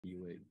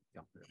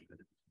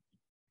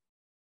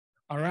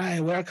All right,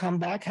 welcome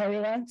back,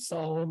 everyone.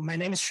 So my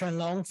name is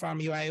Shenlong from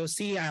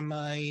UIUC. I'm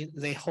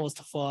the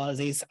host for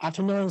this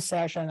afternoon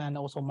session and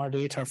also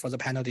moderator for the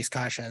panel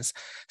discussions.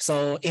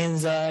 So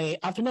in the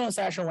afternoon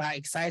session, we're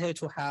excited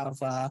to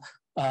have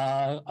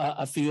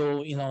a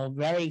few,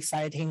 very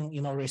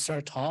exciting,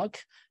 research talk,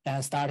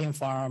 and starting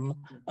from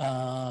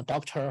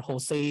Dr.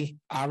 Jose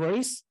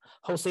Alvarez.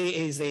 Jose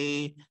is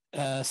a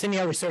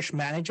senior research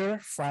manager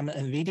from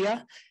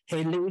NVIDIA.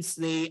 He leads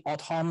the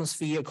autonomous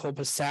vehicle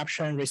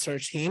perception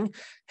research team.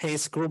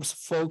 His groups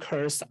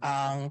focus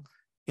on,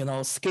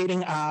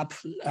 scaling up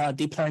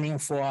deep learning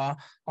for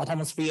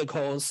autonomous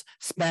vehicles,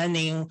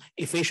 spanning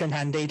efficient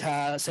and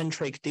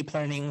data-centric deep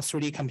learning,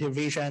 3D computer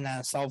vision,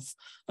 and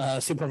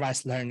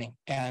self-supervised learning.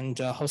 And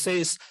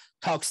Jose's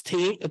talk's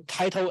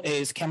title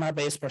is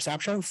Camera-Based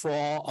Perception for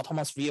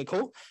Autonomous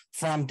Vehicle,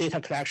 from Data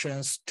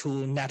Collections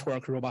to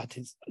Network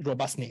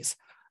Robustness.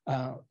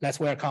 Let's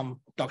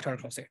welcome Dr.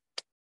 Jose.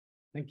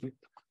 Thank you.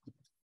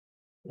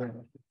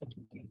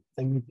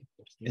 And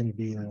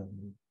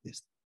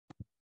this.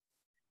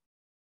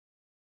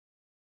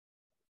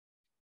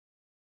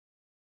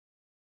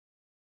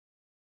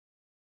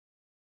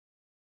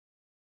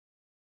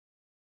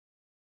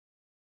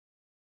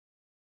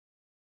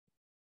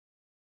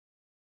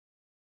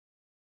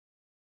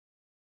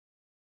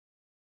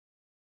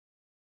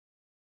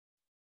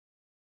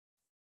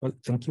 Well,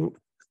 thank you.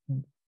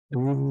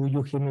 Do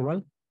you hear me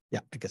well? Yeah,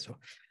 I guess so.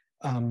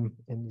 And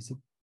is it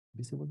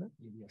visible there?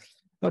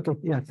 Yes. Okay,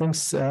 yeah,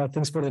 thanks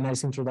for the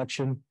nice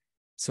introduction.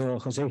 So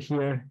Jose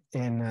here,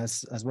 and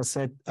as was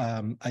said,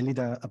 I lead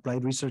an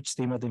applied research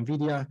team at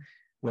NVIDIA,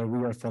 where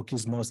we are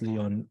focused mostly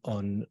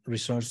on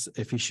resource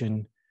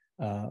efficient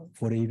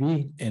for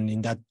AV. And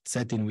in that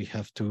setting, we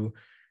have two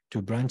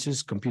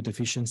branches, compute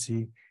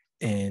efficiency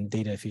and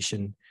data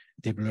efficient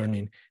deep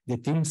learning. The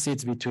team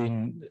sits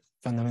between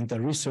fundamental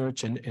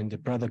research and the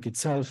product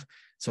itself.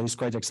 So it's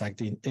quite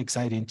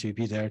exciting to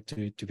be there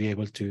to be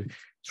able to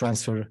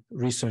transfer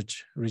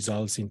research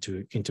results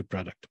into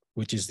product,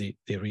 which is the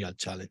real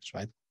challenge,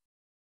 right?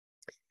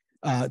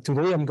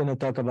 Today, I'm going to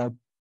talk about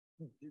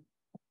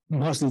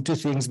mostly two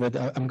things, but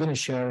I'm going to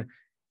share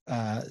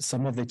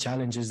some of the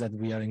challenges that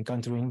we are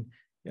encountering.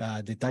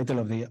 The title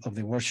of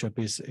the workshop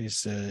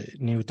is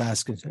New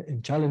Tasks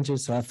and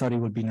Challenges. So I thought it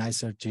would be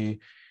nicer to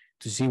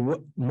see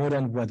more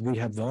than what we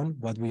have done,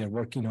 what we are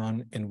working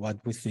on, and what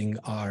we think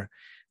are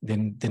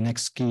the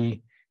next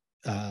key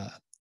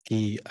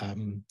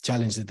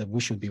challenges that we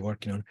should be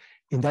working on.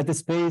 In that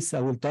space,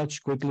 I will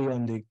touch quickly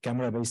on the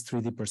camera-based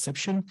 3D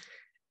perception,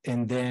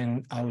 and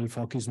then I will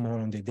focus more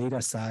on the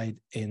data side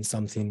and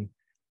something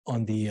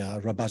on the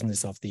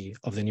robustness of the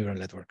neural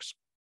networks.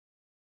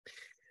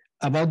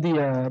 About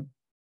the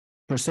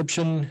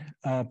perception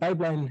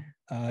pipeline,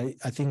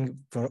 I think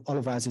for all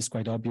of us, it's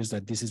quite obvious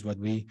that this is what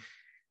we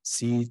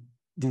see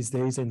these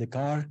days in the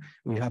car.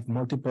 We have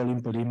multiple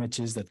input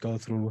images that go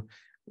through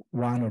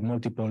one or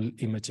multiple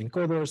image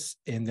encoders,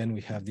 and then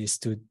we have this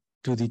 2D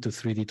to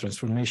 3D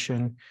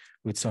transformation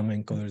with some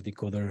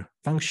encoder-decoder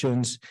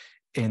functions,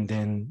 and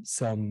then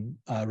some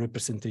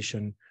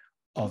representation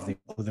of the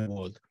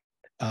world.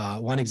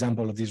 One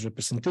example of this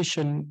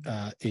representation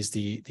is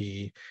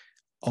the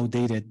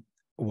outdated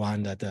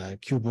one that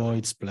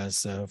cuboids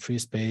plus free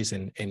space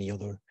and any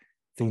other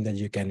thing that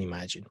you can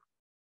imagine.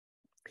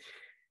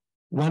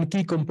 One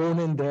key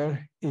component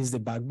there is the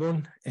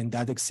backbone, and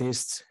that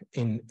exists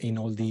in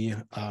all the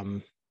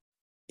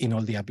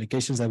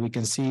applications that we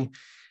can see.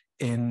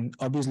 And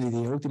obviously,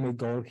 the ultimate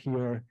goal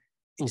here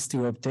is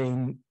to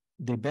obtain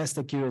the best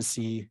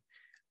accuracy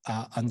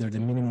under the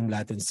minimum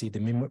latency,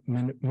 the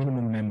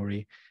minimum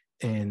memory,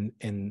 and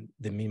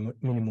the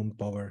minimum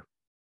power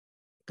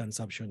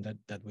consumption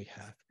that we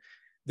have.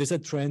 There's a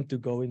trend to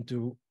go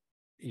into,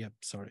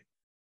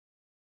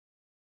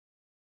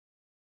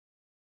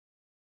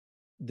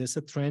 There's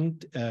a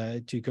trend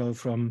to go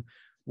from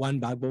one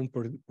backbone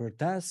per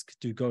task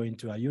to go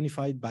into a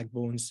unified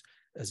backbones.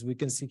 As we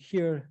can see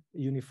here,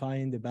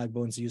 unifying the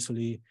backbones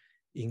usually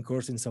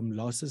incurs in some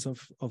losses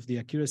of the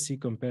accuracy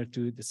compared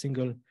to the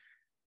single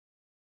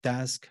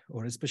task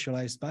or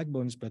specialized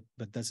backbones, but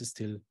that's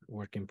still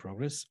work in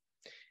progress.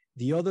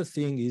 The other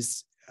thing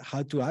is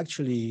how to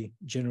actually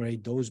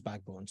generate those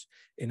backbones.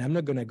 And I'm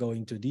not going to go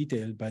into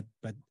detail, but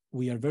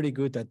we are very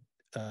good at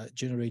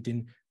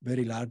generating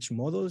very large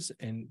models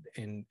and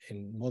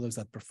models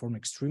that perform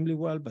extremely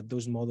well, but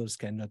those models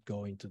cannot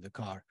go into the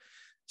car.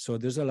 So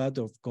there's a lot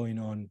of going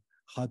on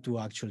how to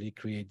actually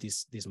create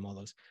these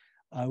models.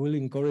 I will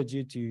encourage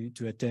you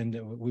to attend.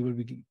 We will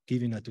be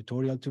giving a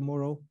tutorial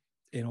tomorrow,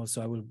 and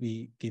also I will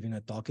be giving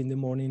a talk in the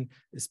morning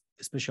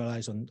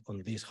specialized on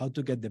this, how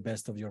to get the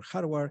best of your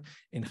hardware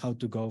and how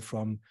to go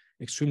from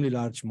extremely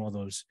large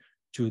models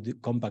to the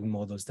compact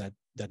models that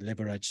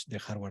leverage the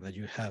hardware that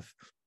you have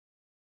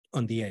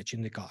on the edge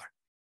in the car.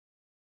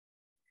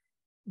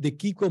 The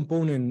key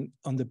component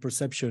on the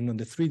perception, on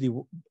the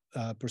 3D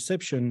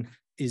perception,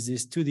 is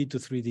this 2D to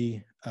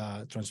 3D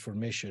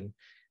transformation.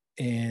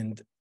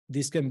 And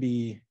this can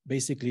be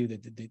basically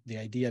the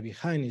idea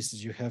behind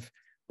is you have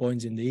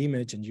points in the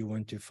image and you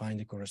want to find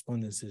the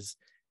correspondences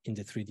in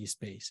the 3D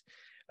space.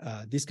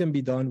 This can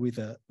be done with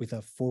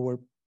a forward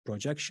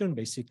projection.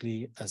 Basically,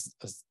 as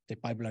the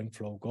pipeline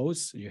flow goes,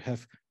 you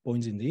have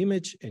points in the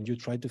image and you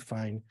try to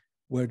find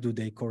where do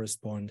they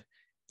correspond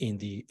in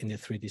the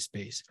 3D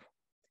space.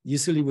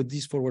 Usually with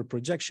this forward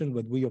projection,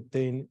 what we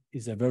obtain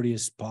is a very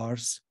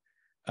sparse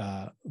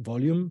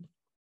volume.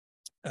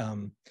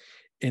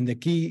 And the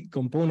key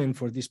component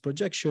for this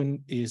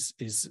projection is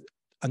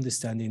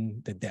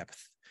understanding the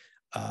depth.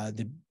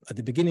 At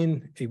the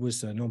beginning, it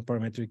was a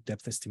non-parametric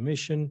depth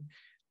estimation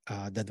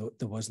that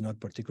was not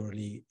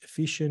particularly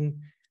efficient.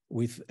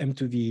 With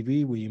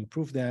E2EAD, we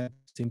improved that,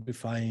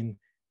 simplifying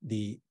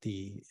the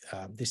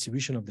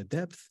distribution of the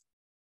depth.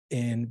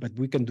 But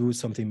we can do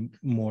something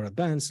more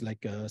advanced,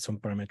 like some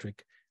parametric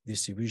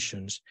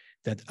distributions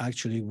that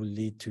actually will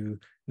lead to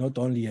not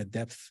only a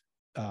depth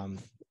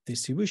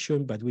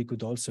distribution, but we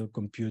could also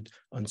compute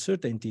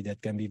uncertainty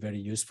that can be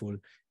very useful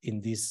in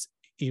this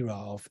era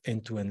of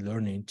end-to-end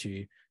learning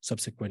to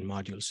subsequent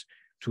modules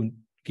to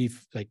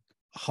give like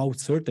how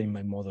certain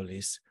my model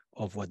is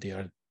of what they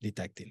are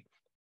detecting.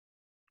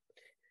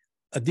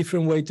 A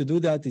different way to do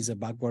that is a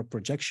backward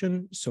projection.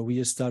 So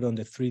we start on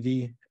the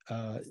 3D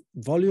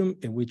volume,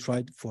 and we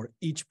try for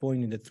each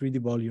point in the 3D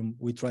volume,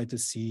 we try to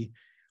see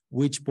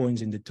which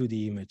points in the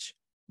 2D image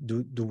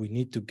do we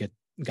need to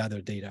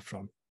gather data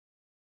from.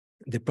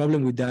 The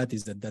problem with that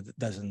is that that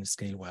doesn't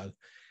scale well.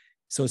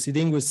 So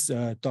Siding was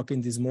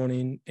talking this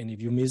morning, and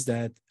if you missed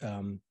that,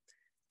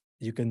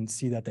 you can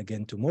see that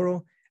again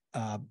tomorrow.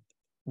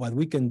 What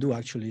we can do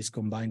actually is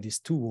combine these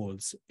two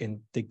worlds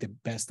and take the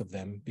best of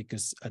them,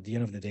 because at the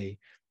end of the day,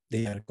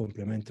 they are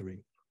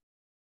complementary.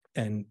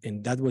 And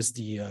that was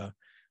the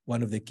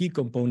one of the key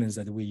components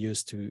that we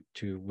used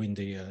to win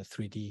the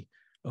 3D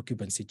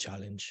occupancy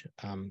challenge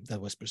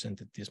that was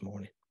presented this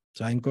morning.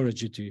 So I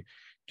encourage you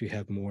to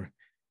have more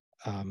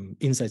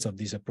insights of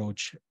this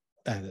approach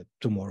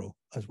tomorrow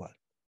as well.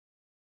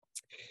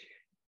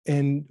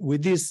 And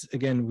with this,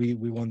 again, we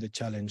won the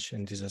challenge,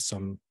 and these are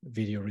some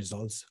video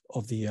results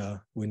of the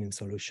winning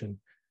solution.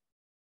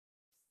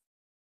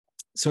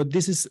 So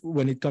this is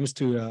when it comes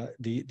to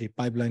the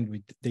pipeline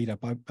with data,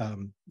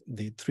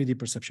 the 3D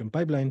perception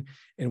pipeline.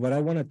 And what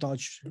I want to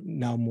touch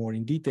now more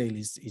in detail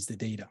is the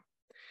data.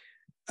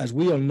 As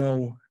we all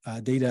know,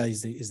 data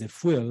is the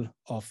fuel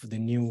of the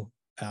new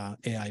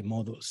AI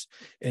models.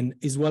 And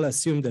it's well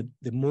assumed that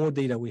the more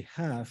data we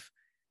have,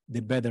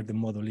 the better the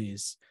model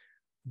is.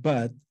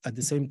 But at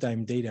the same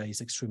time, data is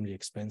extremely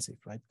expensive,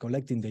 right?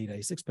 Collecting data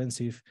is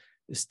expensive,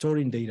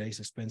 storing data is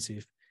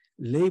expensive,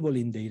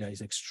 labeling data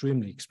is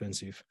extremely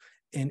expensive.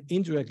 And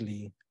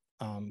indirectly,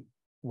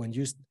 when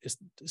you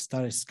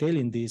start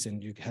scaling this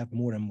and you have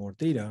more and more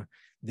data,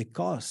 the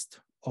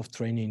cost of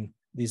training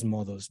these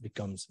models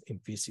becomes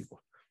infeasible,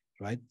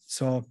 right?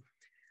 So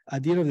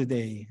at the end of the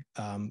day,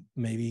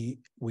 maybe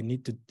we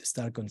need to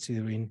start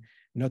considering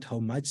not how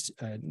much,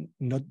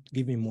 not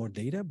giving more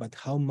data, but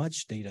how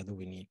much data do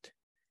we need?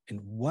 And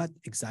what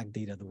exact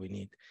data do we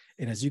need?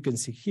 And as you can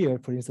see here,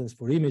 for instance,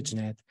 for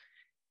ImageNet,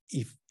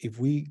 if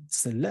we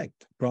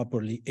select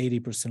properly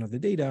 80% of the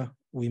data,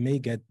 we may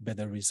get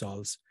better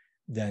results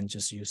than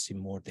just using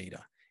more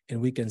data.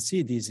 And we can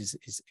see this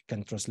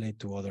can translate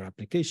to other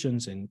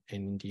applications, and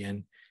in the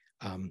end,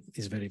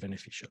 is very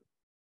beneficial.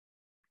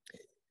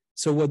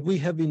 So what we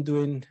have been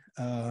doing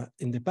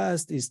in the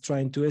past is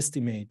trying to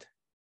estimate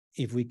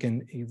if we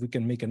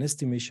can make an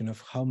estimation of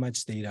how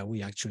much data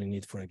we actually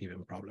need for a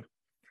given problem.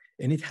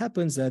 And it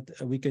happens that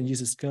we can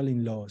use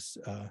scaling laws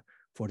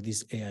for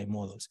these AI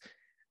models.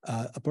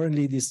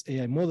 Apparently, these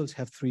AI models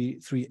have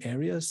three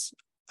areas.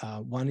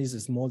 One is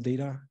small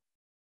data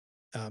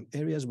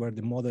areas where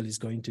the model is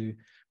going to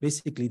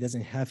basically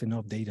doesn't have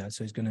enough data,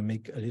 so it's going to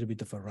make a little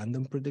bit of a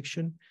random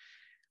prediction.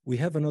 We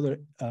have another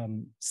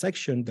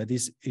section that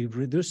is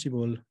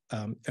irreducible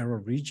error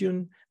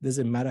region.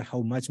 Doesn't matter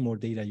how much more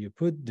data you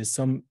put, there's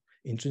some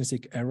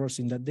intrinsic errors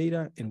in that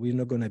data, and we're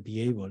not going to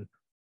be able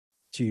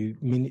to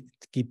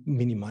keep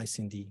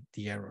minimizing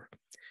the error.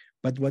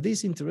 But what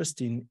is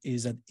interesting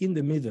is that in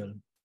the middle,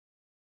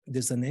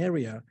 there's an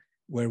area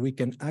where we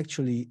can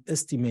actually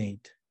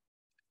estimate,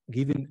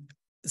 given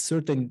a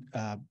certain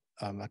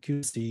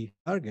accuracy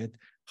target,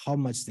 how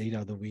much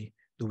data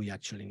do we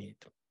actually need.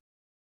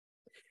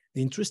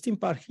 The interesting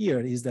part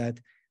here is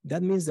that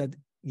means that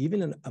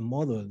given a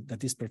model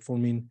that is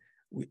performing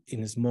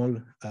in a small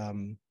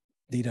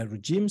data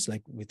regimes,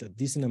 like with a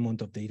decent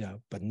amount of data,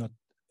 but not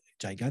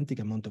gigantic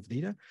amount of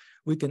data,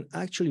 we can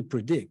actually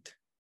predict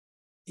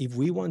if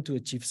we want to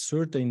achieve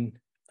certain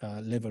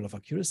level of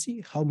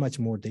accuracy, how much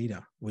more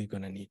data we're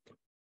going to need.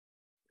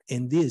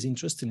 And this,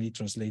 interestingly,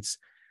 translates,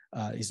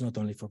 is not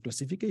only for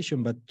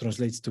classification, but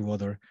translates to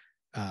other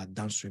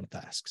downstream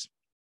tasks.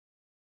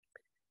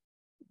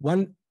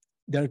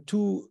 There are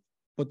two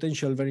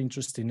potential very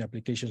interesting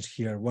applications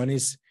here. One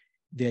is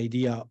the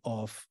idea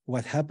of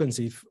what happens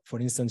if, for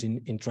instance,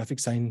 in traffic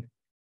sign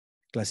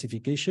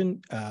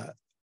classification,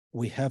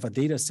 we have a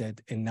data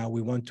set and now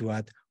we want to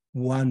add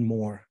one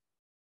more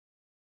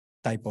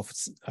type of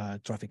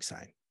traffic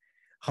sign.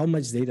 how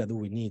much data do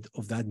we need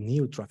of that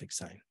new traffic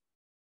sign?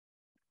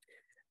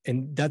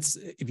 And that's,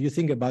 if you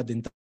think about the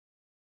entire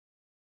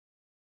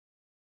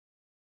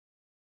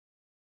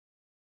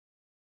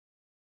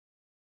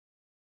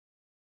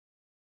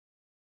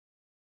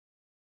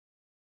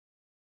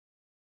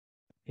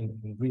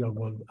in real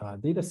world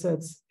data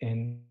sets,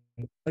 and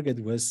the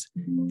target was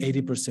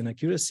 80%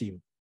 accuracy.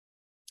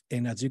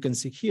 And as you can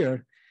see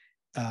here,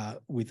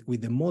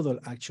 with the model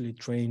actually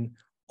trained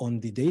on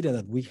the data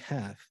that we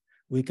have,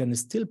 we can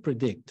still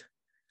predict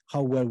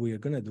how well we are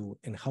going to do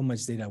and how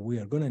much data we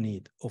are going to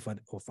need of a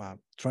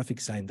traffic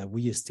sign that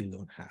we still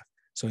don't have.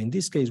 So in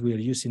this case, we are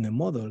using a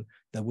model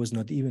that was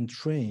not even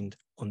trained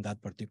on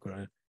that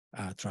particular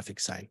traffic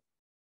sign.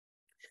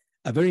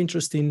 A very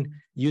interesting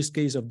use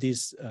case of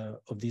this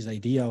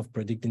idea of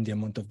predicting the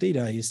amount of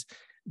data is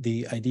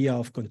the idea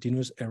of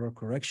continuous error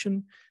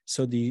correction.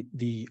 So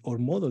our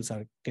models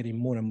are getting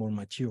more and more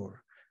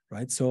mature,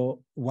 right?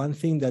 So one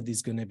thing that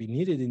is going to be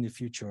needed in the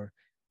future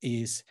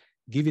is,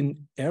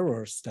 given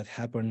errors that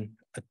happen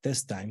at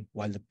test time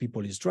while the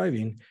people is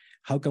driving,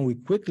 how can we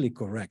quickly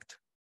correct?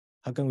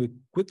 How can we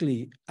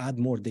quickly add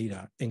more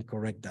data and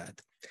correct that?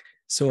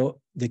 So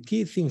the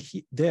key thing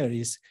there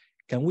is,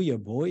 can we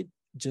avoid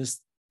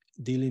just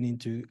dealing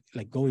into,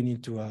 like, going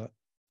into a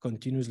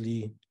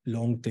continuously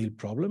long tail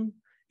problem?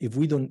 If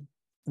we don't,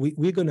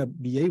 we're going to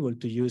be able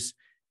to use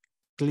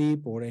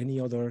clip or any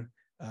other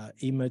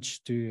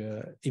image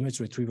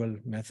retrieval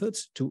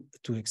methods to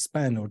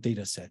expand our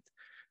data set.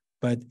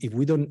 But if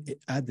we don't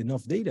add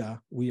enough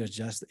data, we are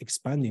just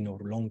expanding our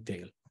long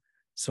tail.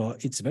 So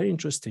it's very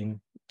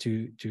interesting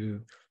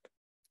to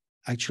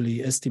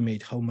actually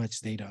estimate how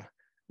much data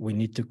we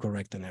need to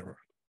correct an error.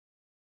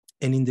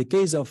 And in the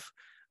case of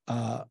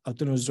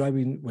autonomous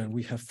driving, when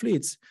we have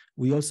fleets,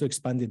 we also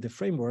expanded the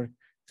framework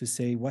to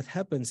say what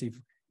happens if,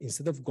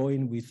 instead of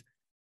going with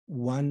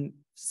one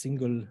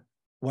single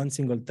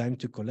time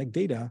to collect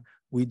data,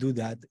 we do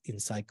that in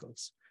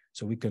cycles.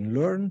 So we can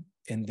learn,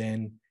 and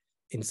then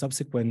in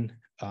subsequent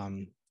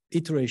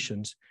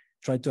iterations,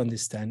 try to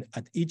understand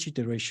at each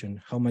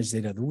iteration how much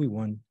data do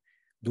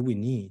we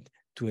need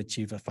to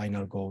achieve a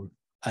final goal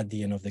at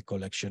the end of the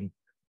collection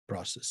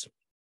process.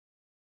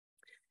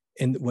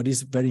 And what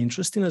is very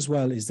interesting as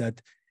well is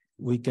that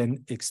we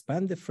can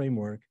expand the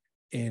framework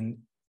and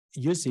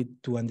use it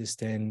to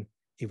understand,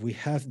 if we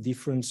have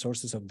different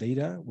sources of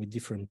data with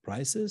different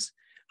prices,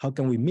 how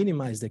can we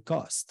minimize the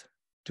cost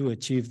to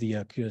achieve the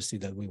accuracy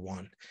that we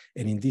want?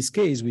 And in this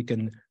case, we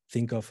can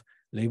think of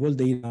labeled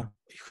data,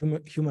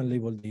 human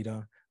labeled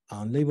data,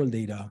 unlabeled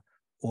data,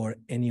 or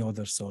any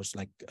other source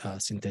like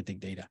synthetic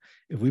data.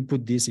 If we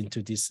put this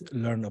into this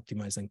learn,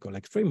 optimize, and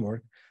collect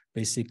framework,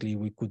 basically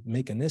we could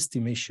make an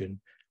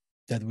estimation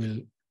that will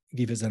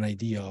give us an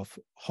idea of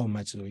how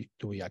much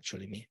do we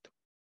actually need.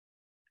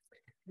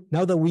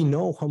 Now that we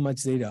know how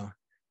much data,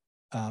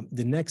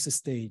 the next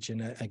stage,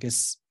 and I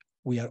guess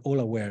we are all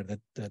aware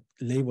that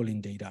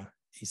labeling data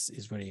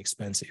is very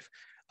expensive.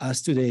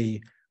 As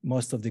today,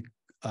 most of the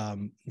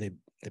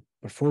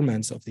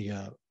performance of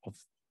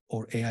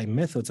our AI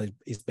methods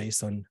is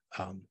based on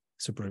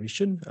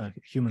supervision,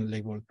 human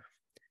label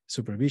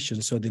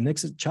supervision. So the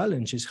next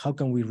challenge is, how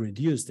can we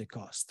reduce the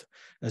cost?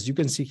 As you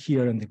can see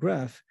here in the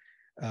graph,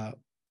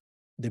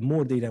 the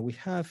more data we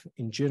have,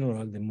 in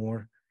general, the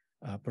more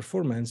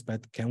performance,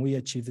 but can we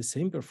achieve the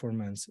same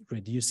performance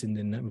reducing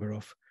the number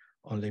of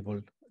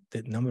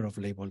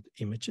labeled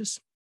images?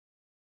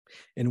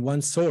 And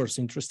one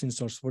interesting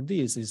source for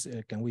this is,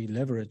 can we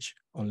leverage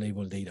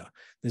unlabeled data?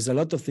 There's a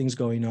lot of things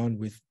going on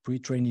with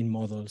pre-training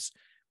models,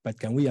 but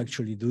can we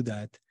actually do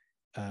that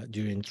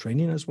during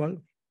training as well?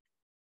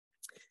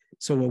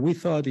 So what we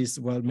thought is,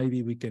 well,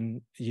 maybe we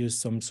can use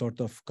some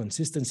sort of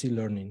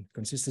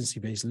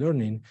consistency-based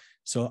learning.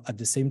 So at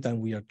the same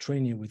time we are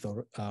training with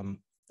our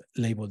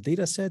labeled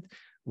data set,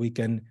 we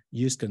can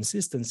use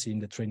consistency in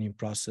the training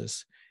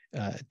process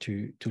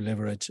to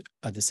leverage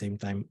at the same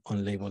time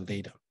unlabeled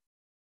data.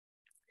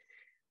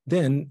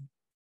 Then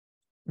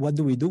what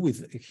do we do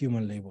with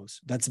human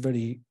labels? That's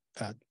very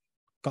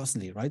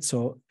costly, right?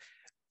 So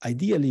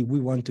ideally,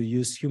 we want to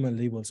use human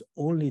labels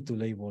only to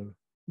label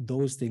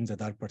those things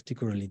that are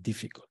particularly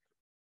difficult.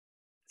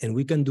 And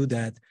we can do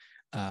that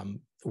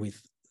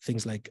with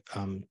things like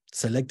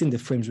selecting the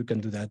frames. We can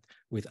do that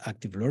with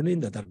active learning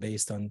that are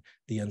based on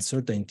the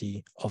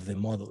uncertainty of the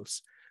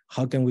models.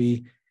 How can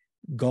we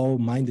go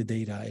mine the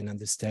data and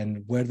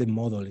understand where the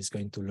model is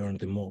going to learn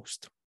the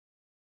most?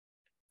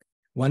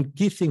 One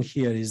key thing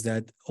here is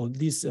that all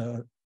these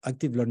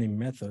active learning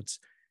methods,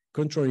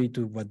 contrary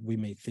to what we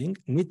may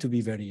think, need to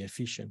be very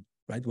efficient,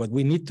 right? What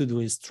we need to do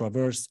is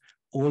traverse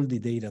all the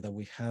data that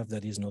we have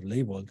that is not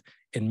labeled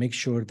and make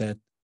sure that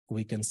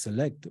we can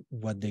select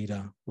what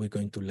data we're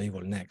going to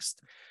label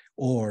next.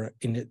 Or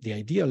in the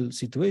ideal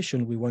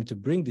situation, we want to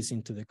bring this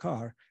into the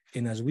car,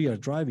 and as we are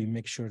driving,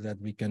 make sure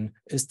that we can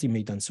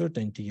estimate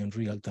uncertainty in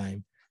real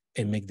time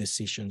and make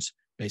decisions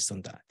based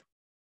on that.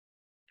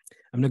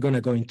 I'm not going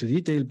to go into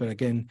detail, but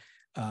again,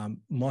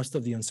 most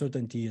of the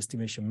uncertainty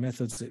estimation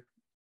methods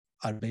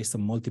are based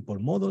on multiple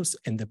models,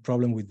 and the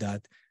problem with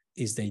that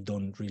is they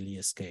don't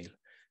really scale.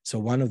 So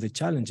one of the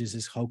challenges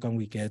is how can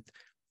we get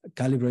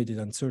calibrated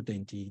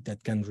uncertainty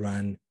that can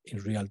run in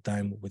real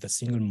time with a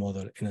single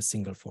model and a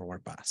single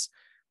forward pass.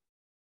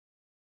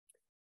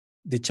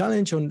 The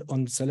challenge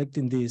on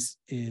selecting this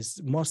is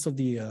most of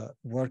the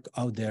work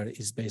out there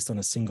is based on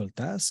a single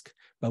task,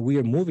 but we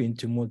are moving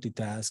to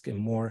multitask and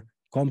more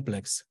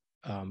complex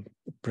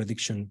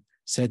prediction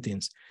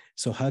settings.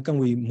 So how can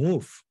we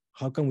move?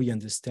 How can we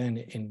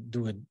understand and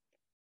do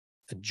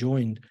a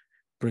joint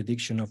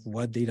prediction of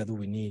what data do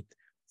we need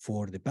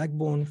for the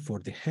backbone, for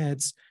the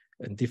heads,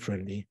 and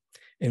differently?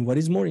 And what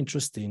is more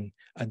interesting,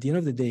 at the end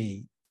of the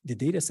day, the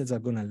data sets are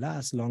going to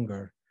last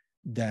longer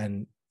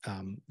than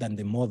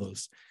the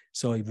models.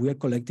 So if we are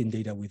collecting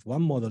data with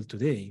one model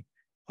today,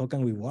 how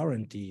can we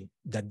guarantee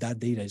that that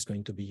data is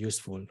going to be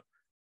useful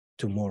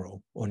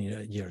tomorrow or in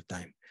a year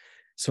time?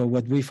 So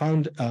what we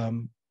found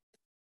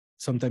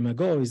some time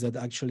ago is that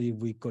actually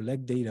we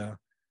collect data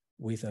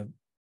with a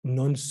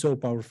non so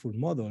powerful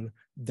model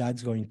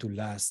that's going to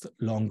last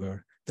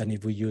longer than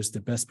if we use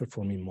the best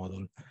performing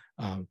model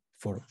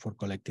for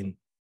collecting,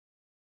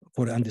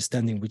 for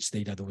understanding which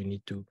data do we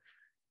need to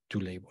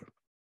label.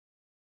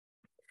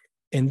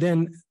 And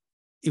then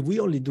if we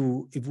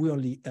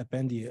only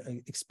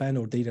expand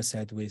our data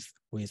set with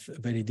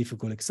very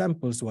difficult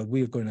examples, what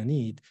we're going to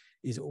need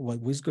is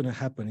what's going to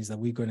happen is that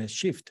we're going to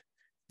shift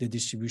the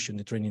distribution,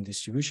 the training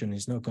distribution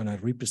is not going to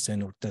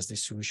represent our test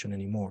distribution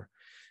anymore.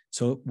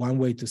 So one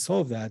way to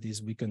solve that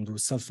is we can do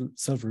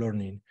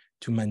self-learning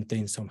to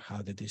maintain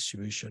somehow the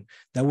distribution.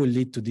 That will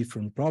lead to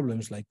different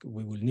problems, like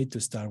we will need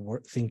to start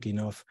thinking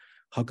of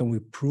how can we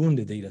prune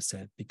the data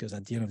set, because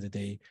at the end of the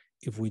day,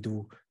 if we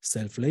do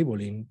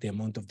self-labeling, the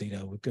amount of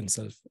data we can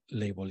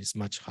self-label is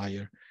much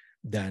higher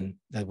than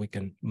that we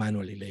can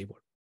manually label.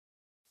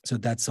 So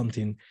that's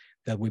something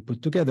that we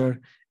put together.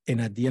 And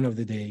at the end of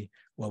the day,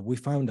 what we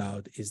found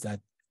out is that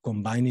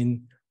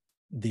combining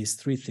these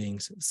three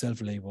things,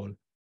 self-label,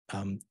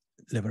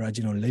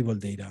 leveraging on label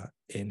data,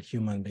 and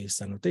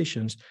human-based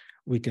annotations,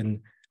 we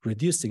can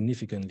reduce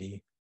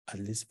significantly, at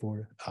least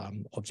for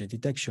object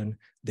detection,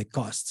 the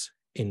costs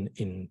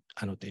in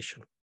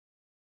annotation.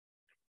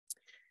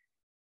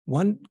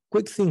 One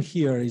quick thing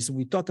here is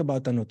we talk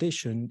about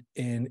annotation,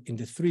 and in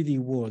the 3D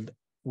world,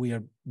 we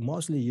are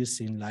mostly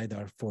using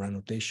LiDAR for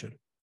annotation,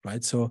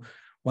 right? So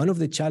one of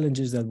the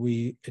challenges that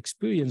we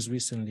experienced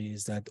recently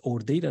is that our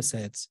data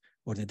sets,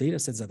 or the data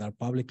sets that are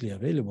publicly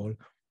available,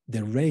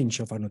 the range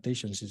of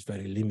annotations is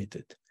very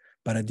limited.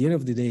 But at the end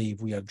of the day,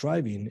 if we are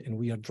driving, and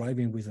we are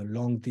driving with a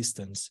long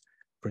distance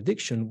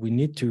prediction, we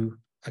need to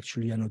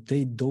actually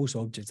annotate those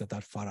objects that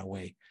are far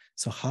away.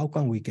 So how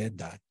can we get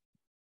that?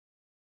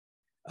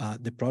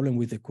 The problem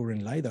with the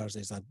current LiDARs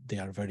is that they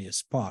are very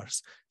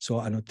sparse. So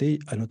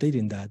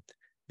annotating that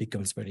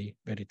becomes very,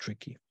 very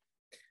tricky.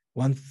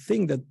 One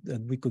thing that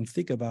we can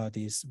think about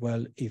is,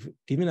 well, if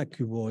given a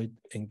cuboid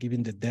and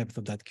given the depth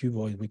of that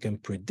cuboid, we can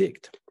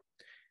predict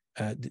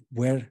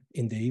where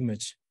in the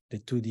image the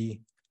 2D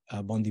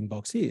bounding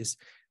box is.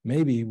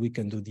 Maybe we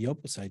can do the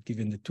opposite.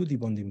 Given the 2D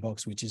bounding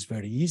box, which is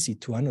very easy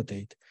to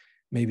annotate,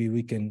 maybe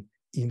we can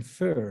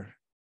infer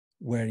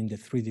where in the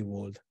 3D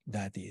world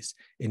that is.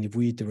 And if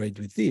we iterate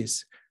with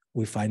this,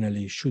 we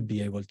finally should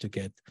be able to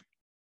get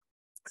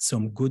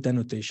some good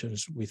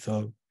annotations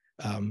without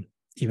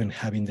even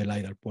having the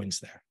LiDAR points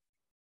there.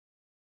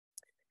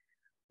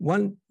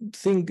 One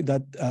thing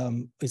that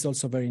is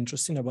also very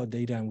interesting about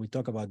data, and we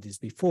talked about this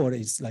before,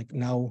 is like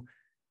now,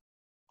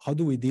 how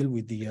do we deal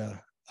with the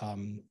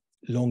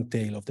long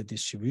tail of the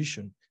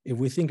distribution? If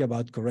we think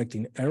about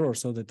correcting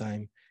errors all the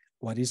time,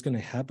 what is going to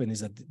happen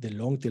is that the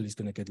long tail is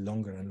going to get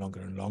longer and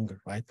longer and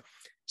longer, right?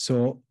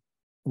 So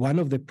one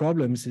of the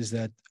problems is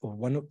that, or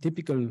one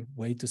typical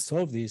way to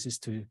solve this is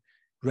to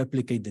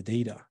replicate the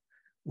data.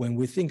 When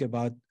we think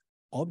about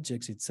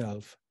objects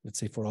itself, let's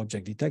say for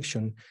object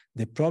detection,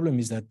 the problem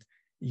is that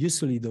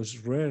usually those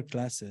rare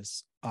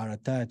classes are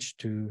attached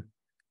to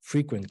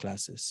frequent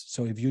classes.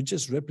 So if you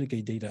just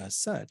replicate data as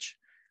such,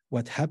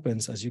 what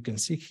happens, as you can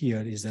see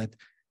here, is that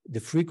the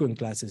frequent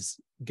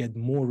classes get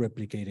more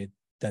replicated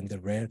than the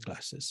rare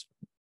classes.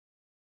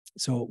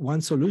 So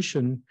one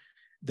solution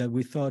that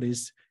we thought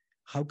is,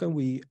 how can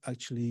we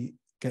actually,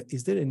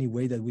 is there any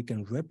way that we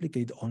can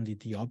replicate only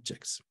the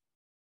objects?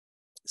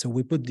 So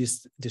we put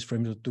this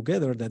framework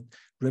together that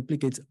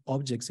replicates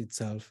objects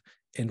itself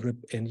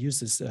and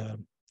uses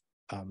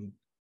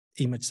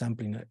image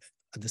sampling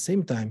at the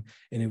same time.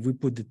 And if we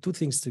put the two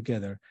things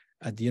together,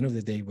 at the end of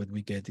the day, what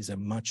we get is a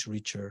much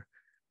richer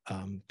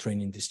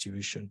training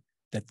distribution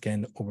that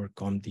can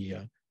overcome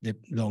the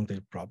long tail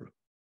problem.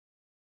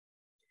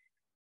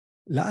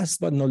 Last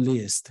but not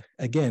least,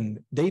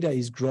 again, data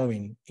is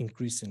growing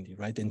increasingly,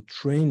 right? And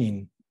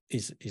training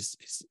is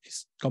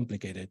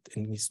complicated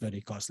and it's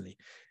very costly.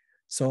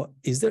 So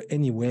is there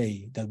any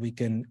way that we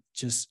can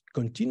just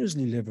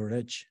continuously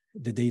leverage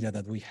the data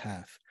that we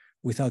have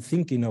without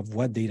thinking of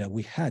what data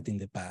we had in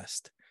the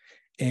past?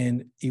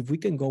 And if we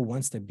can go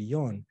one step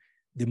beyond,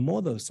 the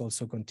models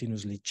also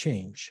continuously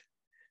change.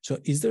 So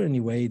is there any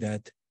way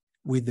that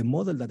with the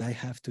model that I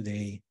have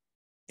today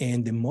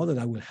and the model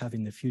I will have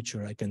in the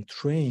future, I can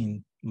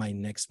train my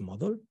next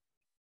model.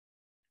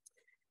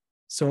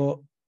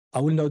 So I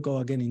will not go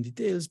again in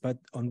details, but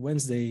on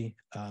Wednesday,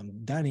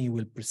 Danny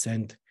will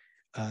present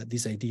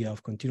this idea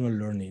of continual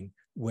learning,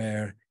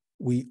 where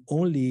we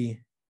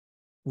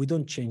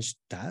don't change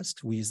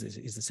tasks.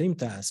 It's the same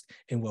task,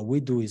 and what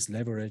we do is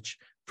leverage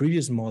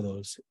previous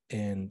models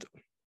and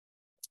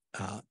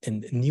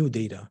new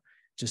data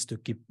just to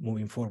keep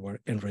moving forward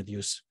and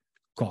reduce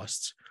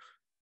costs.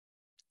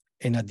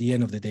 And at the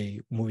end of the day,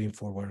 moving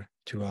forward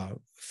to a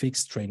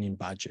fixed training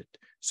budget,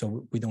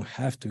 so we don't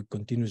have to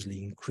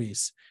continuously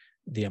increase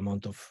the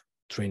amount of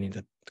training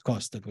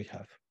cost that we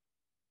have.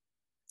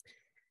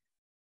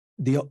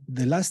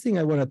 The last thing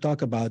I want to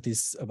talk about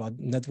is about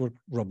network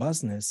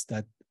robustness,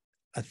 that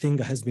I think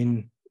has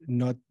been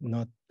not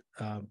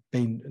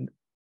in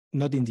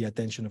the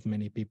attention of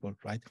many people,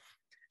 right?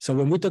 So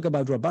when we talk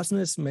about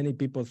robustness, many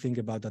people think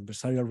about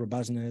adversarial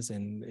robustness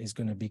and it's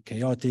going to be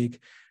chaotic,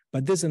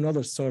 but there's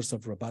another source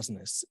of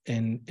robustness,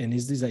 and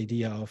it's this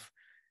idea of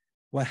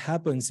what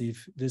happens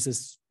if there's a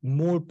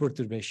small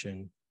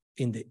perturbation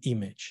in the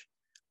image.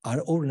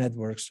 Are our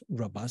networks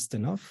robust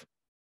enough?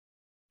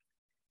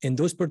 And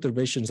those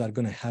perturbations are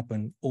going to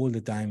happen all the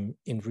time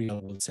in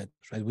real-world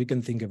settings, right? We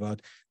can think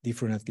about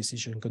different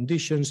acquisition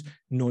conditions,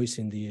 noise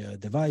in the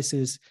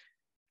devices,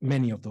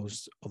 many of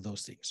those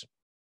things.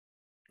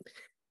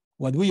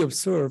 What we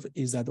observe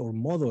is that our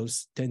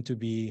models tend to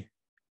be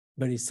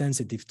very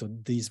sensitive to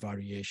these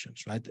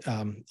variations, right?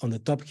 On the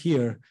top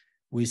here,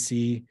 we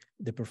see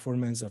the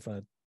performance of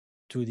a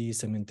 2D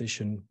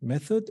segmentation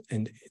method,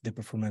 and the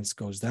performance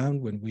goes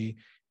down when we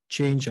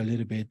change a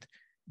little bit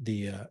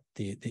the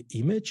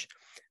image,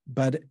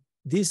 but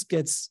this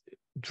gets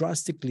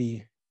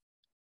drastically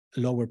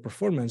lower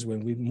performance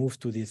when we move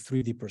to the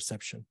 3D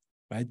perception,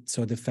 right?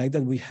 So the fact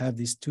that we have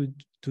this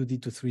 2D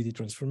to 3D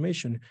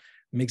transformation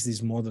makes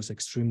these models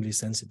extremely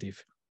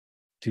sensitive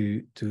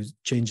to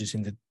changes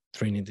in the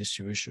training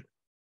distribution.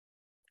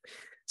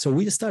 So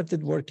we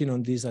started working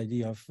on this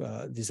idea of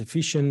this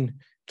efficient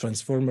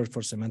transformer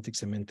for semantic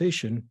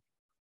segmentation,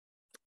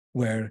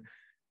 where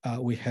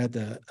we had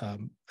a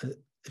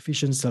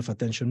efficient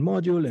self-attention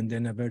module and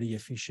then a very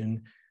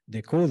efficient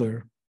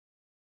decoder.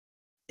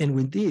 And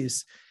with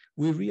this,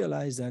 we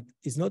realized that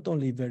it's not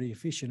only very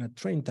efficient at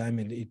train time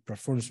and it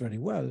performs very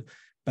well,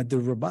 but the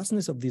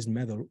robustness of this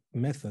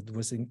method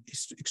was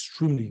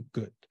extremely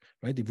good,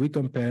 right? If we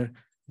compare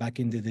back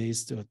in the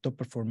days to a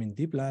top-performing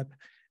deep lab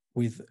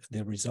with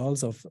the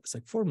results of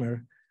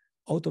Segformer,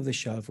 out of the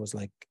shelf was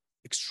like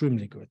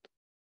extremely good.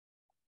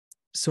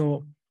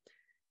 So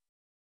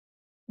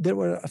there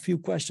were a few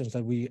questions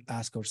that we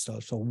asked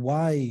ourselves. So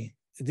why,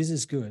 this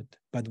is good,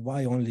 but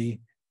why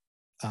only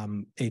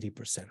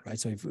 80%, right?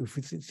 So if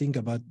we think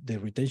about the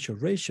retention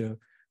ratio,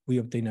 we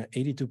obtain an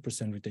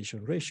 82%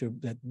 retention ratio.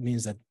 That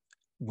means that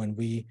when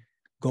we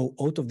go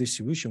out of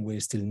distribution, we're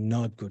still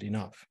not good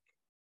enough.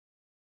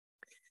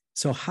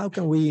 So how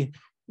can we,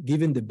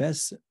 given the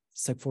best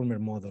Segformer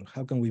model,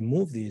 how can we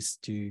move this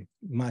to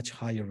much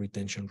higher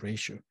retention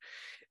ratio?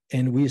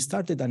 And we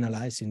started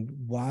analyzing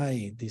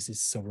why this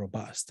is so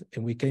robust.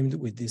 And we came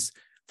with this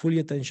fully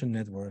attention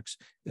networks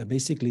that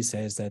basically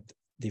says that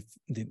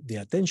the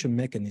attention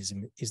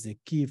mechanism is the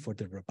key for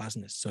the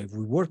robustness. So if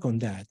we work on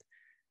that,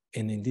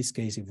 and in this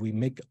case, if we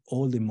make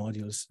all the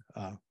modules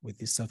with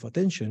this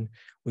self-attention,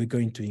 we're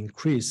going to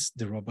increase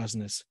the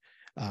robustness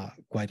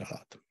quite a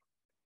lot.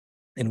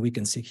 And we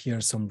can see here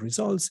some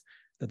results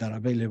that are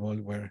available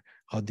where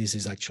how this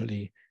is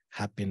actually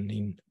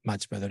happening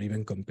much better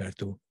even compared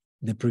to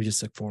the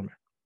previous Segformer.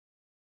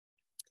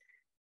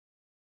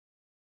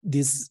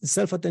 This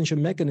self-attention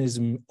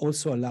mechanism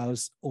also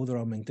allows other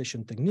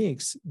augmentation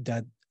techniques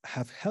that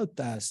have helped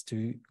us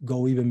to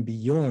go even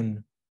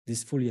beyond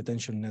these fully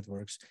attention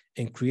networks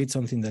and create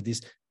something that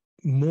is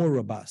more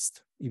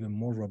robust, even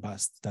more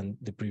robust than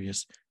the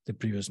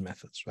previous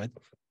methods, right?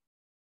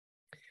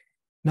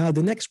 Now,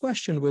 the next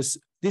question was,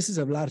 this is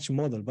a large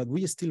model, but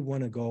we still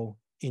want to go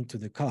into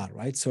the car,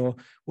 right? So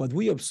what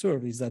we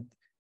observe is that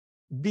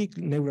big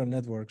neural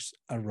networks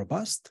are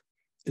robust,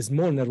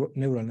 small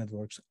neural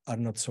networks are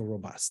not so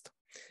robust.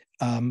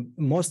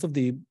 Most of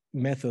the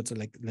methods,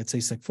 like let's say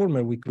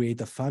Segformer, we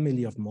create a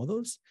family of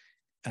models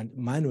and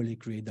manually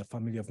create a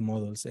family of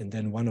models, and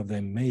then one of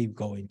them may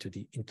go into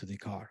the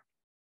car.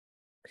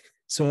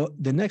 So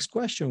the next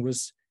question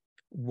was,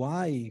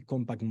 why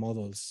compact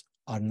models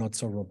are not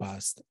so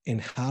robust, and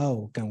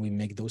how can we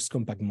make those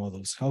compact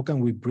models? How can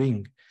we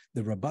bring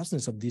the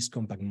robustness of these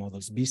compact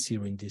models,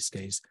 B0 in this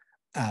case,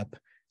 up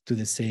to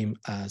the same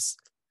as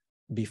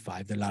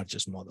B5, the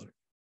largest model?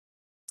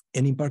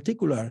 And in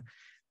particular,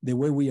 the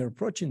way we are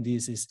approaching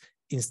this is,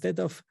 instead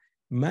of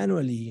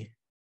manually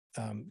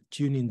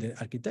tuning the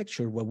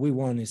architecture, what we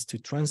want is to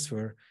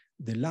transfer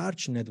the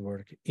large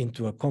network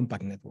into a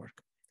compact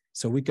network.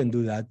 So we can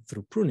do that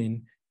through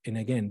pruning. And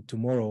again,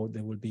 tomorrow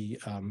there will be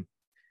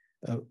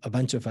a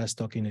bunch of us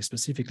talking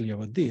specifically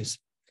about this.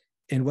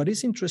 And what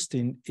is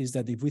interesting is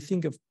that if we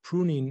think of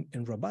pruning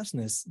and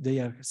robustness, they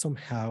are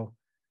somehow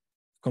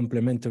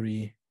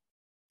complementary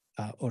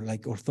or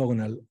like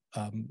orthogonal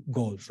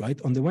goals, right?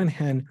 On the one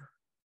hand,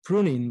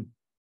 pruning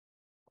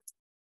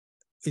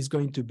is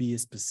going to be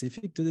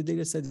specific to the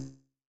data set.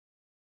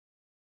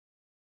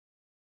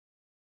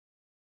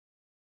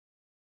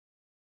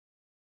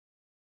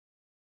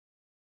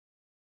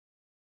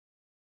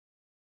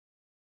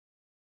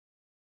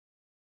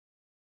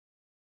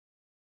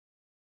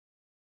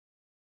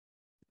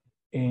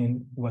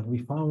 And what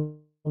we found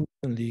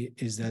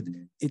is that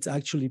it's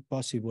actually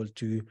possible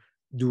to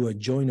do a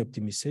joint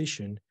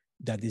optimization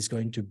that is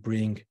going to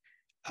bring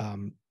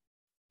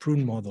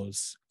prune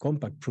models,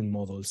 compact prune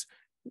models,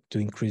 to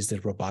increase their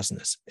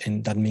robustness.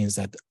 And that means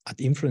that at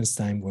inference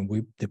time, when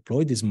we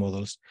deploy these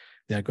models,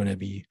 they're going to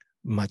be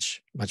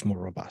much, much more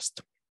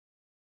robust.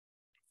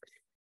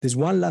 There's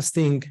one last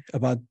thing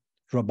about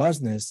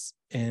robustness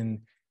and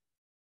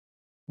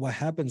what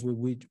happens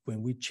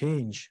when we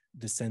change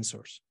the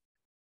sensors.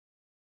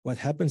 What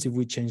happens if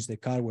we change the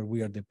car where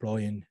we are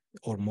deploying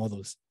our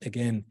models?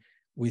 Again,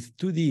 with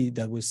 2D,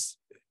 that was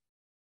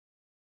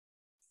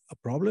a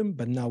problem,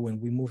 but now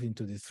when we move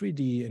into the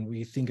 3D and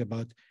we think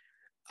about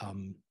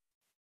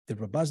the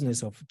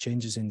robustness of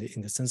changes in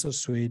the sensor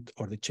suite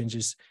or the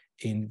changes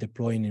in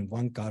deploying in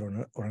one car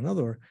or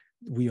another,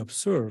 we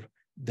observe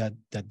that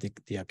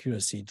the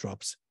accuracy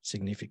drops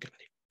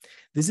significantly.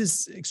 This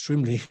is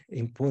extremely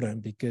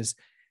important because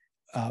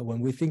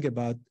when we think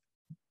about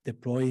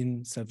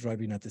deploying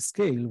self-driving at the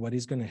scale, what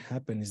is going to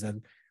happen is that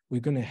we're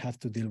going to have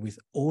to deal with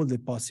all the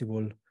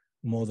possible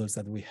models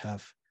that we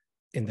have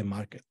in the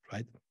market,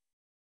 right?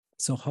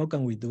 So how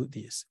can we do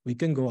this? We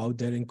can go out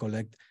there and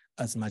collect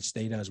as much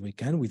data as we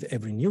can with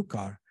every new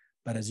car,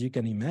 but as you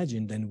can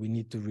imagine, then we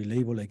need to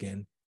relabel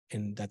again,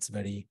 and that's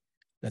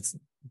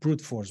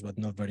brute force, but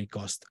not very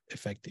cost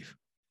effective.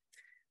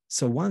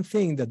 So one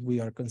thing that we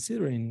are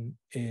considering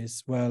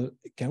is, well,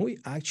 can we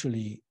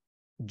actually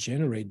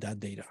generate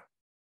that data?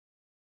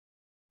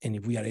 And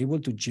if we are able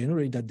to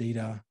generate that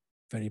data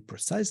very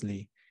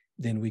precisely,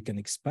 then we can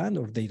expand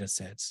our data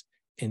sets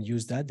and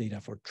use that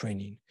data for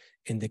training.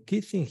 And the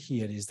key thing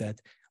here is that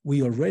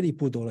we already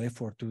put all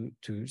effort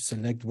to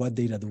select what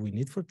data do we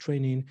need for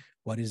training,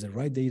 what is the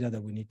right data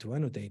that we need to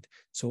annotate.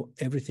 So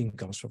everything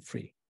comes for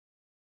free,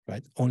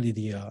 right? Only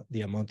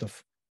the amount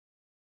of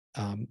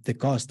the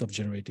cost of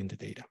generating the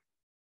data.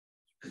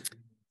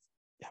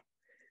 Yeah.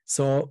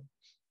 So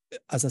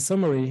as a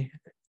summary,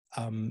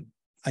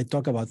 I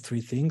talk about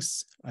three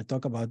things. I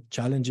talk about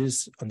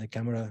challenges on the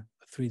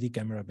 3D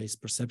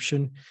camera-based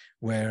perception,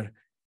 where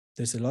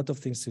there's a lot of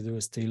things to do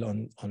still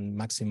on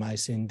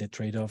maximizing the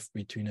trade-off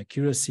between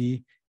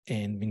accuracy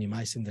and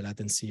minimizing the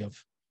latency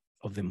of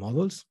the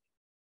models.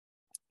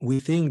 We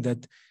think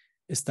that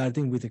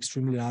starting with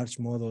extremely large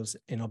models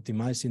and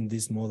optimizing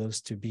these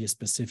models to be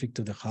specific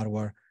to the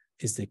hardware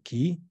is the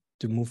key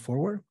to move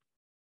forward.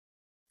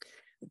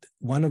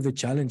 One of the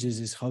challenges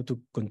is how to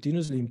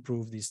continuously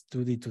improve this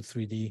 2D to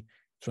 3D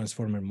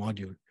transformer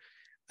module.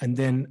 And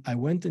then I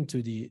went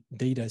into the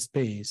data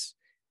space,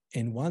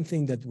 and one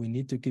thing that we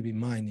need to keep in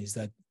mind is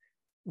that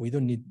we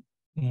don't need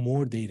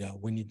more data,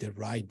 we need the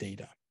right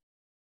data.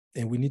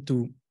 And we need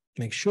to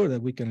make sure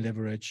that we can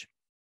leverage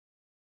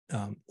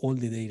all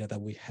the data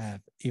that we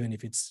have, even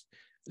if it's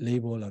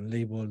labeled,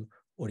 unlabeled,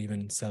 or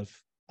even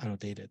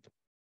self-annotated.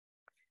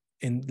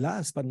 And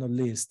last but not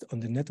least, on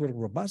the network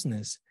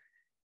robustness,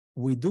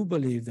 we do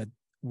believe that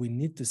we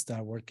need to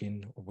start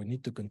working, or we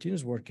need to continue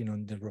working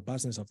on the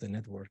robustness of the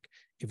network.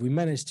 If we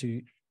manage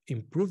to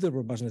improve the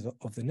robustness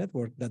of the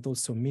network, that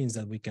also means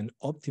that we can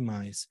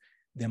optimize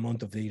the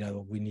amount of data that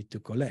we need to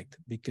collect,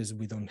 because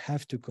we don't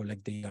have to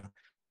collect data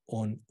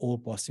on all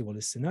possible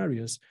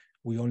scenarios.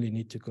 We only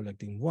need to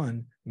collect in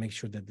one, make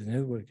sure that the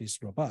network is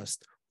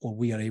robust, or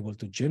we are able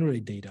to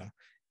generate data.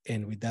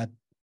 And with that,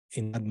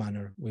 in that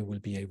manner, we will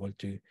be able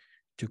to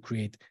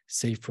create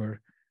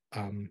safer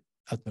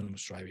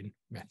autonomous driving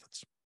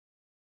methods.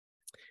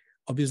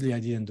 Obviously, I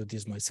didn't do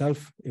this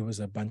myself. It was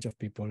a bunch of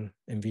people,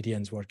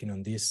 NVIDIAns, working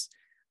on this.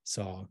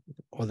 So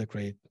all the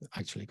credit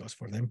actually goes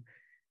for them.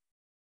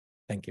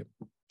 Thank you.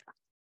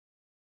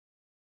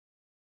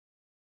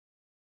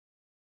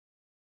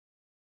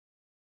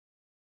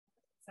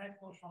 Set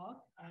for short,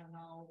 and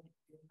now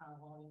we have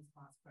audience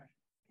last question.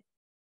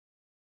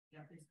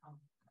 Yeah, please come.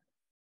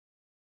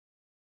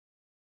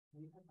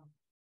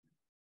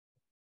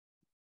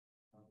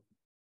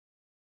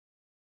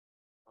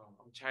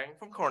 I'm Chang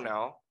from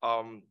Cornell.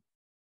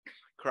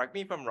 Correct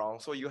me if I'm wrong.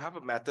 So you have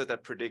a method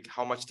that predicts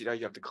how much data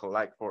you have to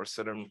collect for a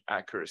certain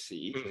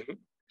accuracy. Mm-hmm.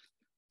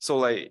 So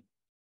like,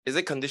 is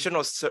it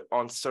conditional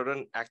on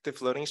certain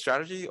active learning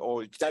strategy,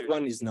 or that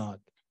one is not?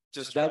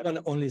 Just that one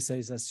only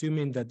says,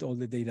 assuming that all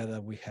the data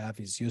that we have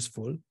is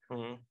useful.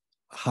 Mm-hmm.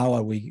 How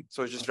are we?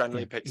 So just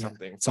randomly pick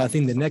something. So I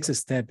think the next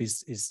step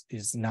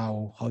is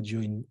now how do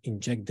you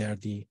inject there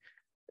the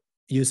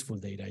useful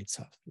data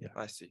itself? Yeah.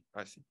 I see.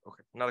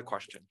 Okay. Another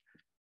question.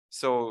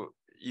 So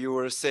you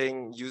were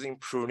saying using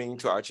pruning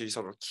to actually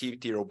sort of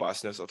keep the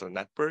robustness of the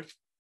network.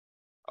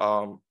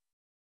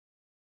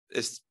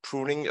 is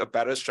pruning a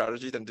better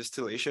strategy than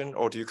distillation,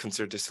 or do you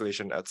consider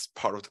distillation as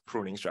part of the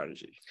pruning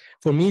strategy?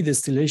 For me,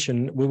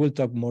 distillation, we will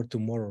talk more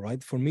tomorrow,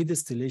 right? For me,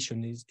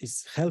 distillation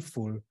is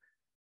helpful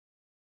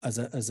as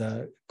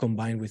a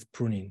combined with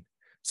pruning.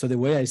 So the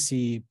way I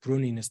see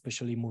pruning,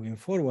 especially moving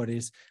forward,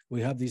 is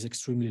we have this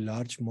extremely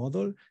large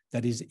model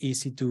that is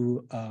easy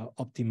to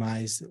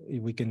optimize.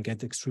 We can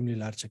get extremely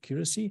large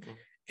accuracy.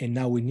 And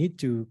now we need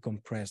to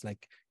compress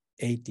like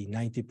 80,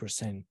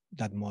 90%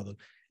 that model.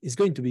 It's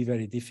going to be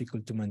very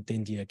difficult to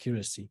maintain the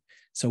accuracy.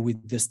 So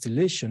with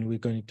distillation, we're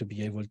going to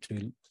be able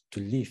to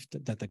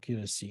lift that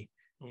accuracy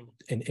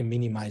and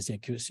minimize the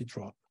accuracy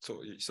drop.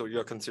 So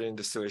you're considering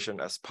distillation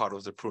as part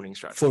of the pruning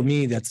strategy? For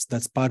me,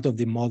 that's part of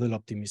the model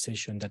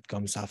optimization that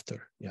comes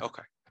after. Yeah.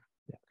 Okay.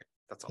 Yeah. Okay.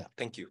 That's all. Yeah.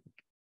 Thank you.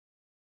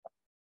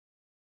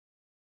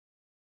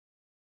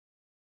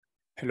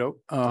 Hello.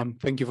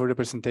 Thank you for the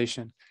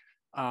presentation.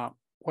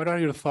 What are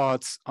your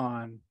thoughts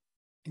on,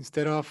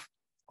 instead of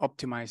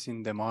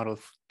optimizing the model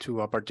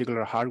to a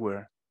particular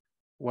hardware,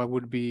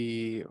 what do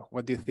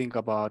you think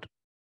about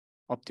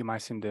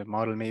optimizing the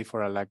model maybe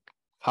for a like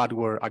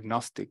hardware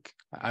agnostic?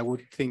 I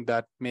would think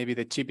that maybe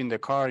the chip in the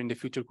car in the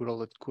future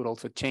could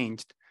also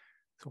change.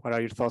 So what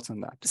are your thoughts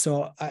on that?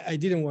 So I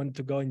didn't want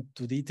to go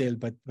into detail,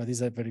 but it's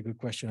a very good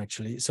question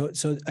actually. So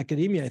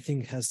academia, I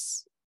think,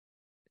 has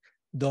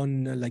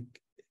done like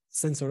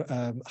sensor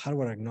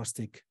hardware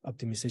agnostic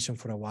optimization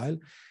for a while.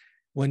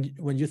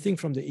 When you think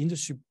from the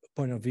industry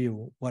point of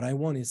view, what I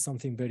want is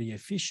something very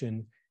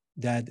efficient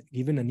that,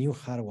 given a new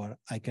hardware,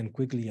 I can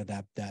quickly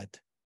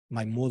adapt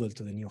my model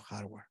to the new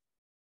hardware.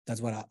 That's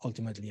what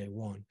ultimately I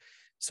want.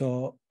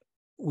 So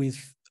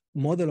with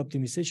model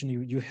optimization,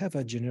 you have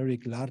a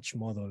generic large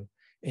model,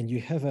 and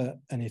you have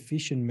an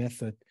efficient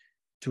method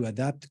to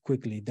adapt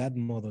quickly that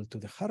model to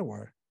the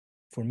hardware.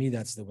 For me,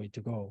 that's the way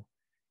to go.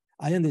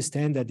 I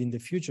understand that in the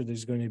future,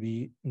 there's going to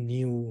be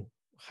new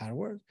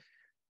hardware,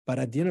 but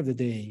at the end of the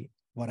day,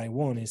 what I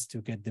want is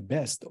to get the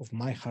best of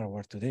my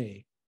hardware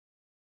today,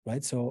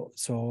 right? So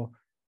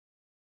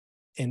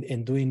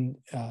doing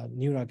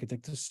new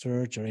architecture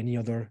search or any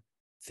other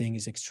thing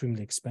is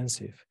extremely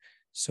expensive.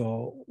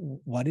 So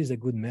what is a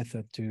good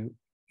method to,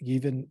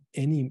 given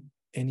any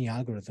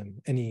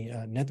algorithm, any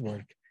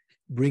network,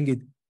 bring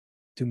it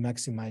to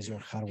maximize your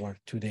hardware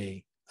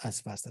today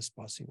as fast as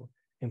possible?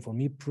 And for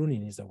me,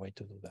 pruning is the way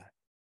to do that.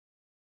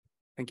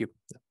 Thank you.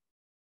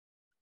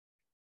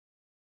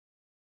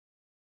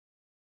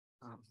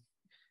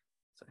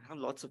 So I have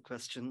lots of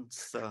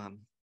questions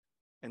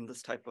in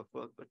this type of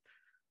work, but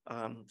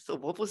so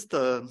what was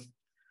the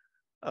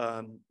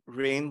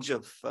range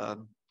of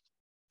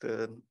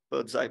the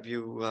bird's eye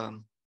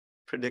view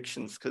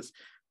predictions? Because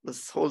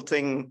this whole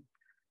thing,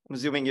 I'm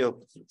assuming you're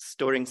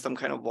storing some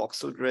kind of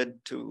voxel grid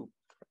to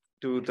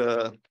do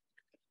the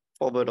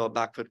forward or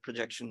backward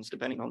projections,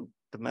 depending on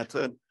the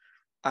method.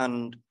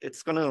 And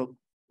it's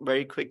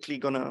very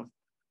quickly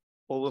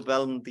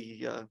overwhelm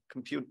the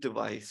compute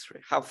device,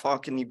 right? How far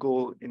can you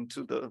go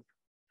into the?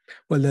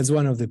 Well, that's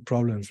one of the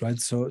problems, right?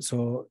 So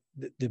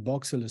the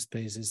voxel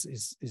space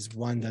is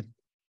one that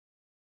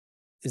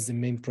is the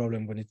main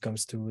problem when it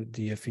comes to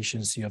the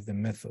efficiency of the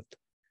method,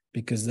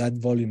 because that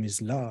volume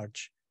is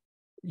large.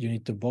 You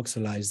need to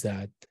voxelize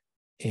that,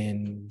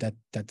 and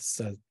that's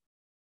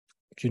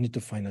you need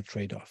to find a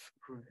trade-off.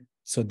 Right.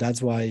 So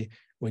that's why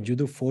when you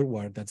do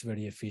forward, that's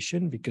very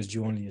efficient because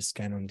you only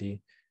scan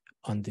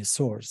on the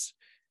source.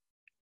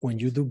 When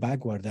you do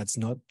backward, that's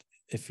not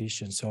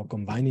efficient. So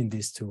combining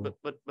these two.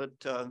 But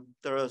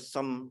there are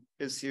some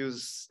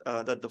issues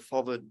that the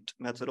forward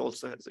method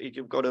also has.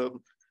 You've got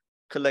to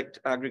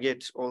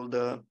aggregate all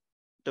the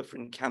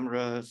different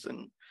cameras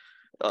and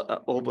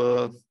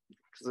over,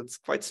 because it's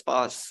quite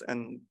sparse,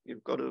 and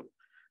you've got to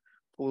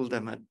pull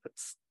them at.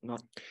 It's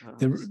not.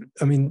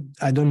 I mean,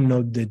 I don't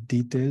know the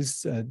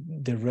details.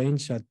 The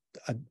range that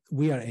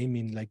we are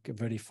aiming like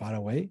very far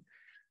away,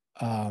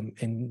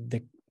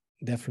 and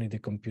definitely the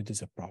compute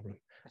is a problem.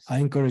 I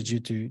encourage you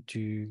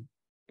to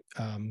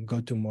go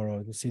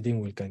tomorrow.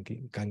 Siding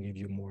can give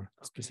you more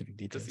specific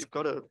details. Because you've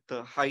got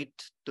the height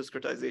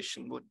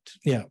discretization would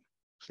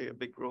play a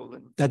big role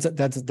in. That's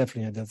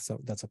definitely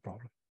that's a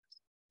problem.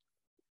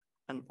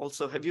 And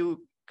also, have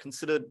you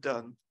considered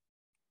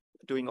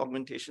doing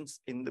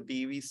augmentations in the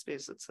BEV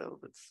space itself?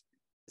 Is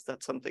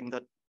that something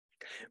that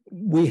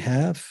we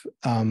have?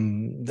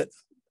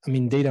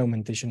 Data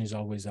augmentation is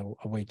always a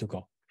way to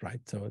go, right?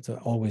 So it's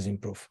always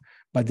improve.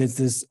 But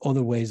there's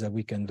other ways that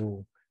we can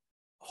do,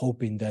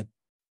 hoping that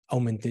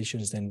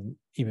augmentations then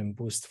even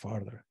boost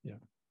further. Yeah.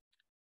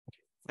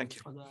 Thank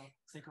you. For the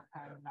sake of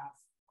time,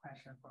 last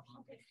question from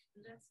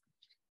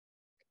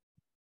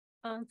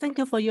thank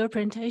you for your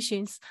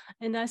presentations.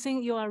 And I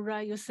think you are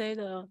right. You say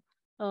the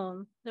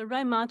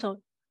right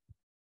model,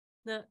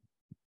 the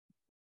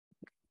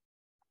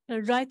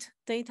right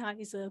data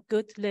is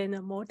good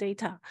than more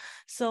data.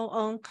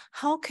 So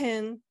how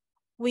can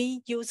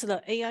we use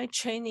the AI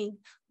training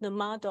the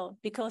model?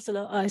 Because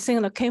I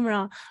think the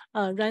camera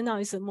right now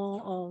is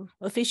more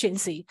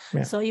efficiency.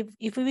 Yeah. So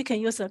if we can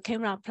use the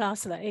camera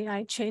plus the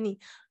AI training,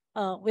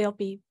 will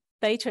be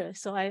data.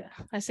 So I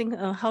think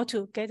how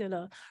to get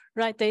the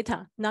right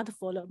data, not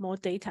for the more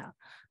data.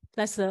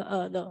 That's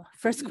the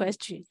first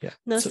question. Yeah.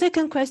 The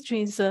second question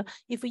is,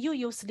 if you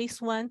use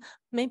this one,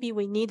 maybe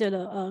we need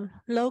a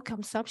low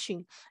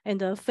consumption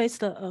and face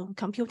the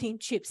computing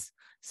chips.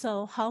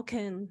 So how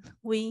can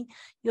we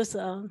use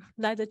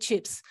lighter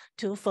chips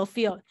to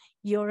fulfill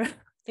your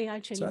AI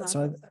training model?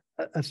 So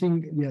I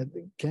think, yeah,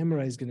 the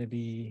camera is going to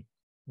be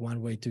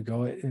one way to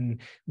go.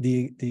 And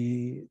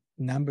the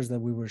numbers that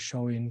we were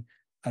showing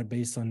are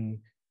based on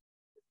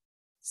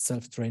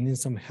self-training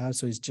somehow.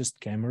 So it's just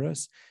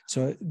cameras.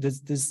 So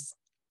there's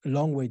a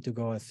long way to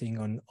go, I think,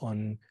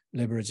 on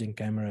leveraging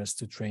cameras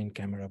to train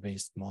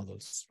camera-based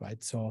models,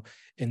 right? So,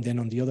 and then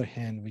on the other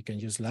hand, we can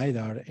use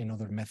LiDAR and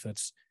other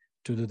methods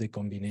to do the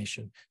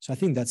combination. So I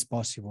think that's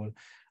possible.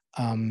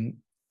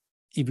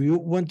 If you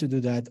want to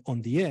do that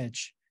on the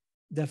edge,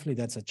 definitely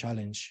that's a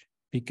challenge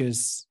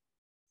because,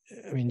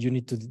 I mean, you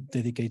need to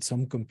dedicate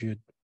some compute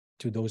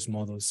to those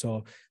models.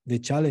 So the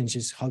challenge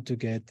is how to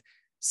get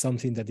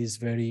something that is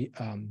very,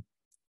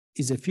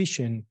 is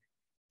efficient,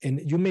 and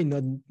you may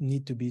not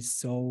need to be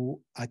so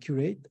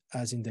accurate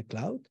as in the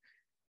cloud,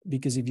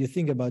 because if you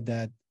think about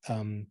that,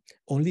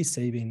 only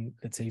saving,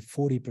 let's say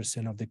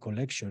 40% of the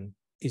collection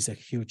is a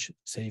huge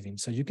saving.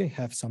 So you can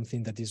have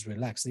something that is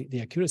relaxed.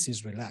 The accuracy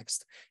is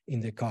relaxed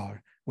in the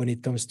car when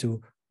it comes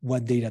to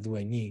what data do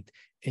I need?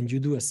 And you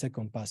do a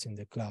second pass in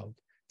the cloud.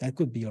 That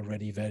could be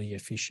already very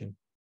efficient.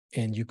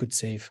 And you could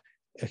save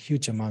a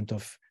huge amount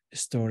of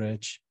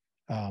storage,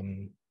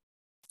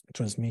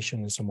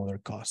 transmission, and some other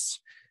costs.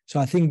 So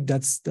I think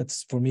that's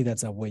for me,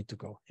 that's a way to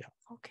go. Yeah.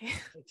 Okay.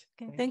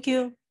 Okay. Thank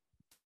you.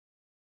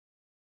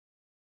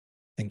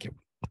 Thank you.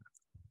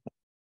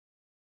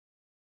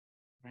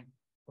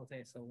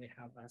 Okay, so we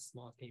have a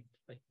small tip.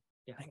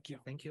 Yeah. Thank you.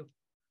 Thank you.